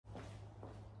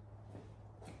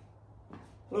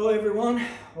Hello everyone,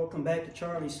 welcome back to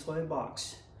Charlie's Toy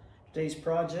Box. Today's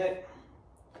project,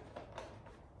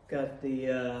 got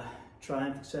the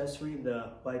Triumph accessory, the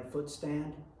white foot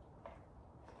stand.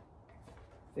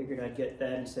 Figured I'd get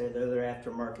that instead of the other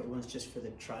aftermarket ones just for the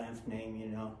Triumph name, you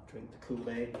know, drink the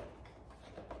Kool-Aid.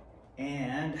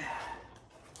 And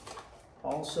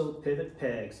also Pivot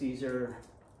Pegz. These are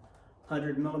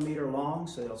 100mm long,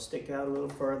 so they'll stick out a little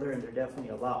further, and they're definitely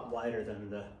a lot wider than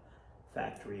the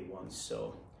factory ones.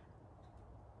 So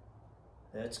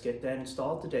let's get that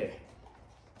installed today.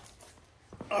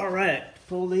 All right,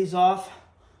 pull these off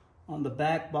on the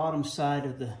back bottom side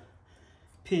of the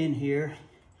pin here.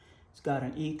 It's got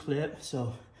an E-clip,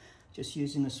 so just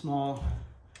using a small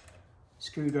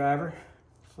screwdriver,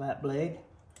 flat blade.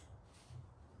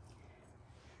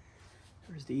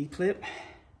 There's the E-clip.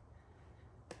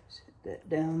 Set that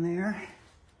down there.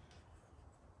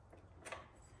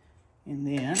 And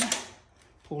then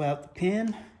pull out the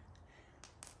pin.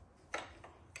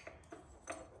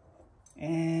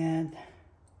 And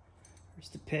there's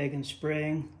the peg and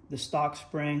spring. The stock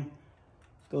spring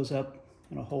goes up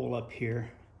in a hole up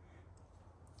here.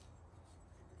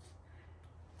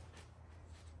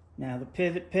 Now the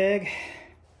pivot peg,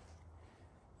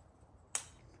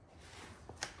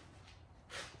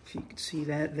 if you can see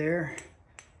that there,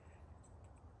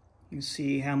 you can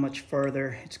see how much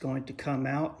further it's going to come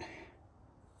out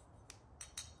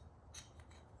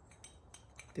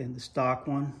than the stock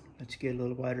one. Lets you get a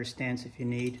little wider stance if you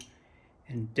need,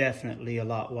 and definitely a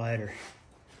lot wider.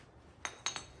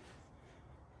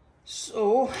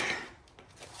 So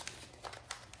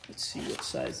let's see what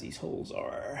size these holes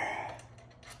are.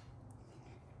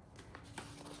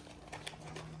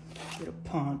 Get a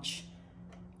punch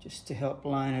just to help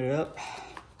line it up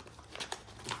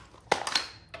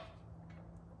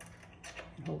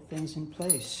and hold things in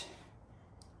place.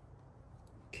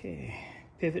 Okay,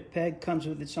 pivot peg comes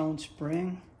with its own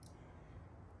spring.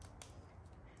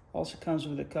 Also comes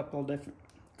with a couple of different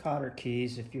cotter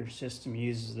keys if your system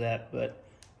uses that, but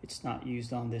it's not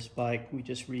used on this bike. We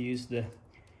just reuse the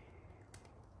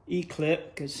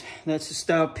E-clip because that's the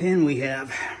style pin we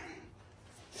have.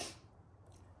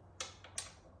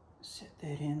 Set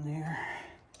that in there.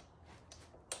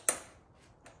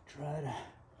 Try to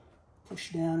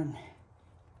push down and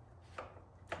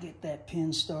get that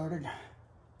pin started.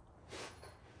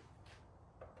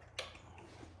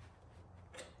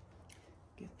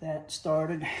 Get that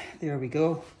started. There we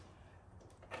go.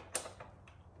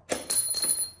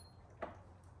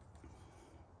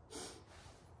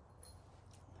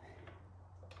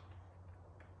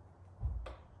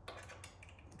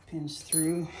 Pins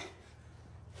through.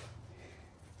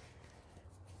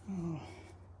 Oh.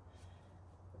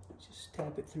 Just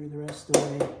tap it through the rest of the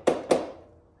way.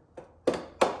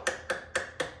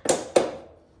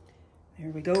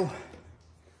 There we go.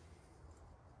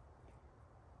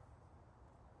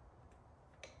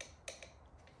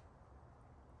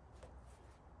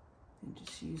 And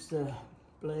just use the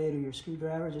blade or your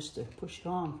screwdriver just to push it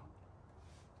on.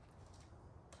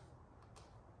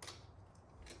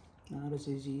 Not as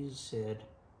easy as said.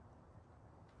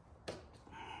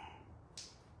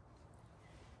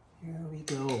 Here we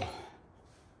go.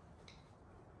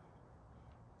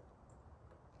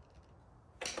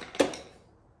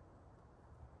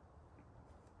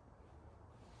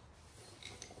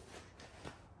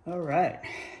 All right.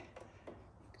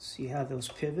 See how those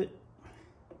pivot.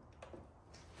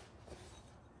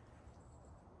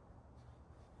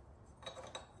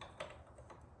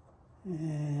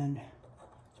 And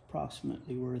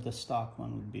approximately where the stock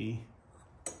one would be.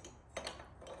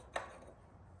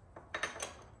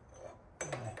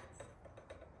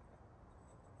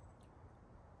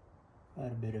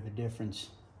 Quite a bit of a difference.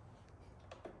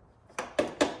 All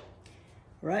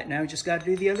right, now we just got to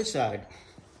do the other side.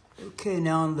 Okay,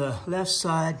 now on the left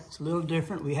side, it's a little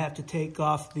different. We have to take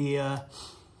off the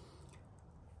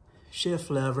shift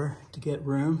lever to get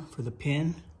room for the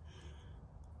pin.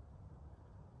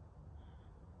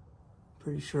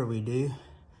 Pretty sure we do.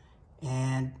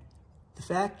 And the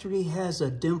factory has a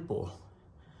dimple.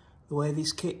 The way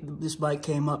this bike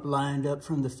came up, lined up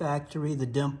from the factory, the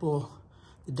dimple,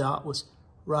 the dot was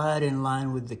right in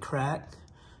line with the crack.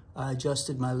 I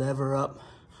adjusted my lever up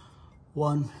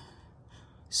one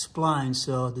spline,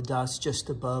 so the dot's just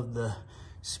above the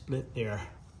split there.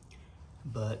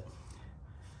 But,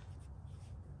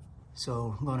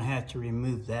 so I'm gonna have to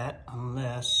remove that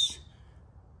unless,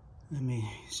 let me,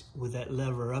 with that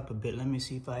lever up a bit, let me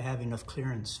see if I have enough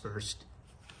clearance first.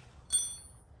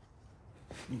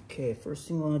 Okay, first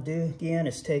thing I want to do again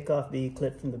is take off the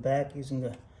E-clip from the back using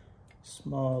the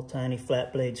small, tiny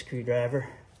flat blade screwdriver.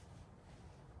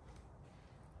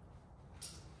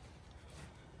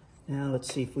 Now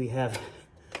let's see if we have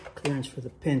clearance for the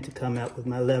pin to come out with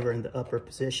my lever in the upper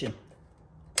position.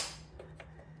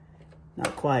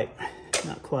 Not quite,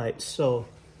 not quite. So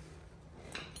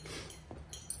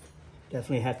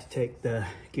definitely have to take the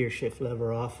gear shift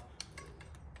lever off.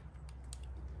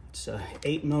 It's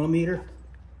 8 millimeter.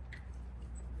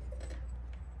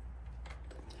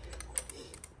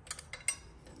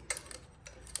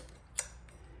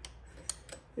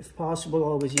 If possible,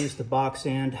 always use the box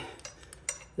end.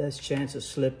 Less chance of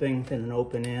slipping than an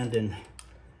open end and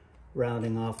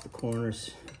rounding off the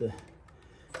corners of the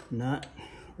nut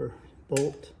or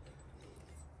bolt.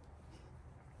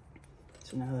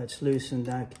 So now that's loosened,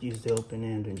 I could use the open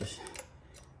end and just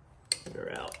get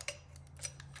her out.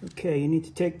 Okay, you need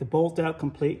to take the bolt out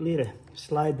completely to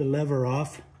slide the lever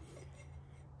off,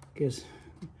 because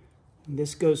when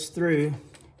this goes through,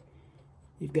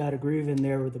 you've got a groove in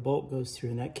there where the bolt goes through,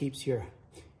 and that keeps your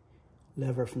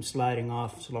lever from sliding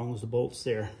off as long as the bolt's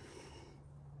there.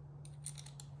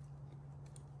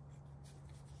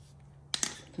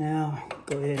 Now,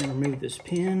 go ahead and remove this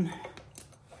pin.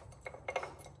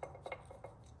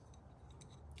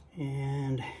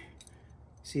 And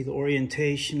see the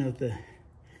orientation of the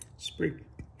spring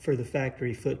for the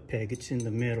factory foot peg. It's in the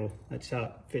middle. That's how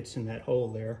it fits in that hole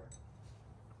there.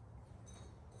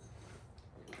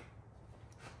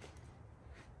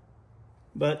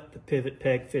 But the pivot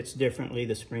peg fits differently.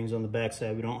 The spring's on the back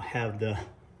side. We don't have the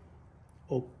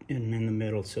open in the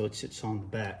middle, so it sits on the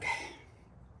back.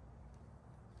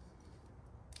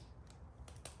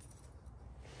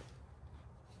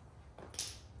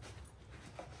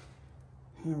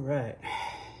 All right.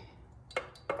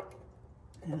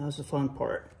 Now's the fun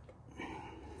part.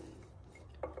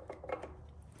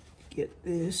 Get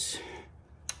this,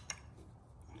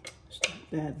 stick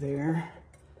that there,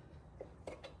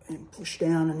 and push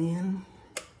down and in.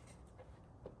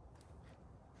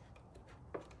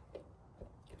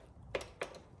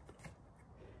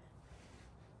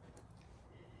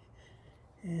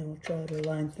 And we'll try to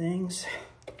align things.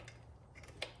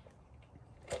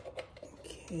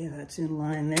 Okay, that's in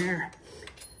line there.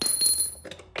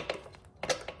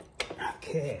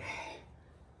 Okay.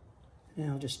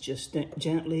 Now just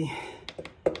gently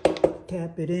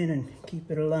tap it in and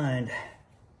keep it aligned.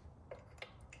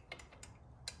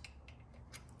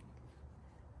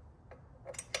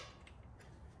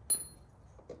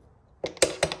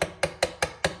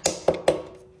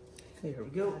 There we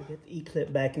go. Get the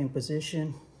E-clip back in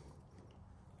position.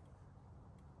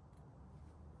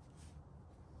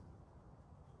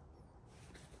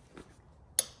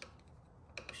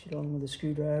 Push it on with a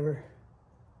screwdriver.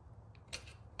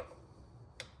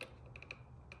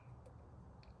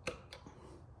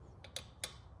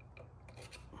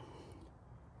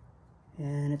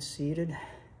 And it's seated.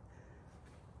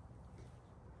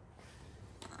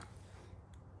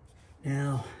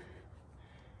 Now,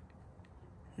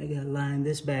 I gotta line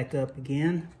this back up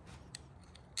again.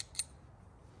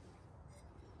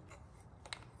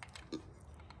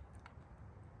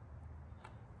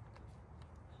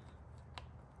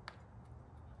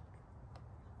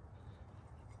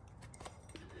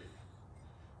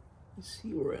 Let's see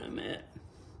where I'm at.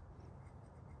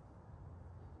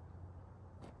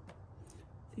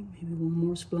 I think maybe one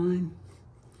more spline.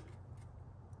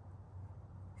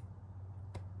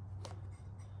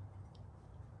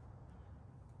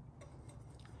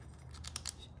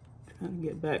 Trying to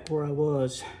get back where I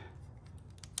was.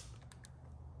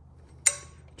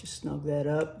 Just snug that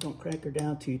up. Don't crank her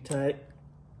down too tight.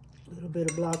 A little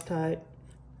bit of Loctite,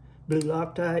 blue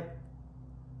Loctite,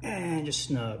 and just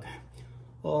snug.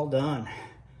 All done.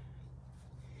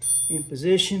 In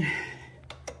position.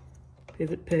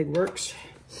 Pivot peg works.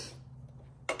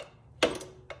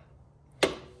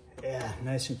 Yeah,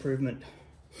 nice improvement.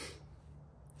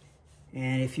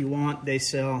 And if you want, they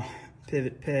sell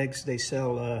pivot pegs. They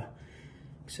sell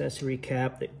accessory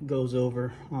cap that goes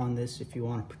over on this if you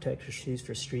want to protect your shoes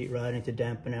for street riding to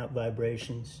dampen out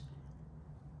vibrations.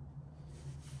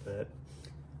 But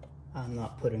I'm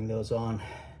not putting those on.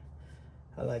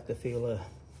 I like to feel a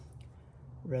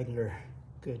regular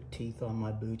good teeth on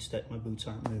my boots, that my boots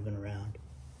aren't moving around.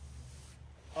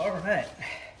 All right.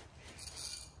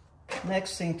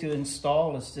 Next thing to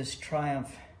install is this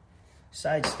Triumph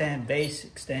Sidestand base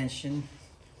extension,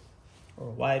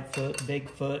 or wide foot, big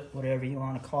foot, whatever you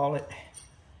want to call it.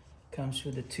 Comes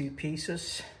with the 2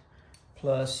 pieces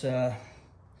plus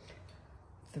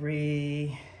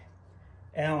 3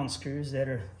 Allen screws that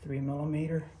are 3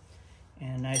 millimeter.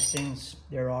 And nice things,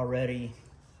 they're already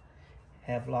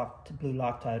have blue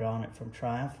Loctite on it from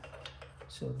Triumph.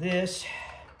 So this,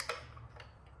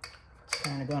 it's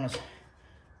kind of gonna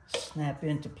snap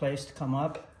into place to come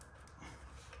up.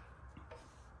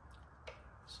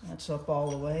 That's up all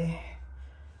the way.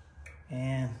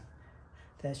 And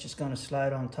that's just going to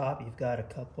slide on top. You've got a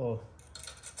couple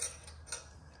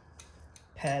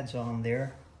pads on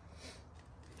there.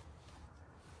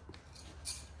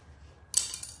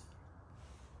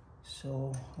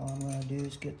 So all I'm going to do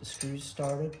is get the screws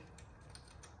started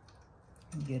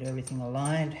and get everything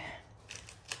aligned.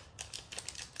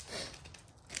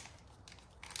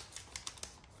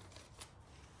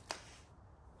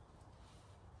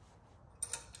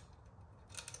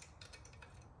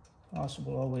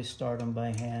 Possible, always start them by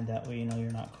hand, that way you know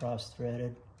you're not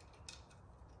cross-threaded.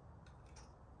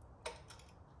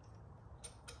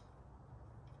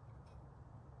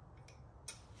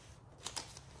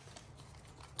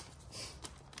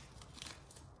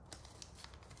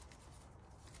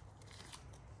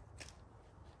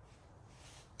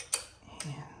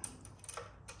 And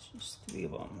it's just 3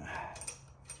 of them.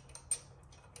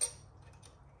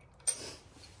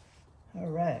 All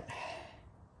right.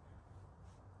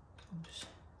 Just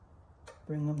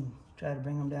try to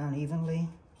bring them down evenly.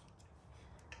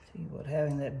 See what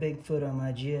having that big foot on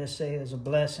my GSA is a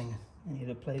blessing. Any of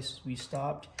the places we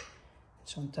stopped,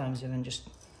 sometimes even just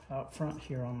out front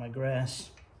here on my grass,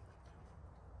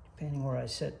 depending where I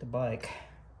set the bike.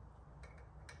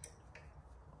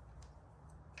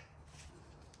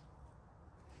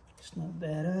 Snug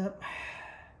that up.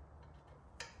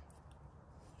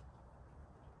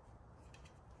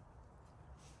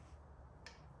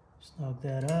 Snug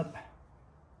that up.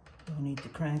 Don't need to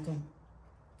crank them.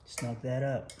 Snug that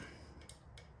up.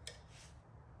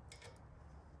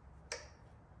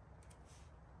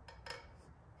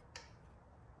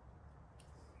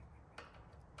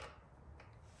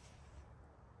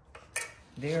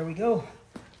 There we go.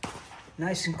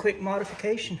 Nice and quick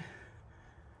modification.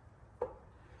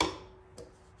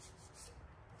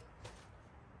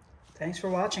 Thanks for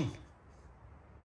watching.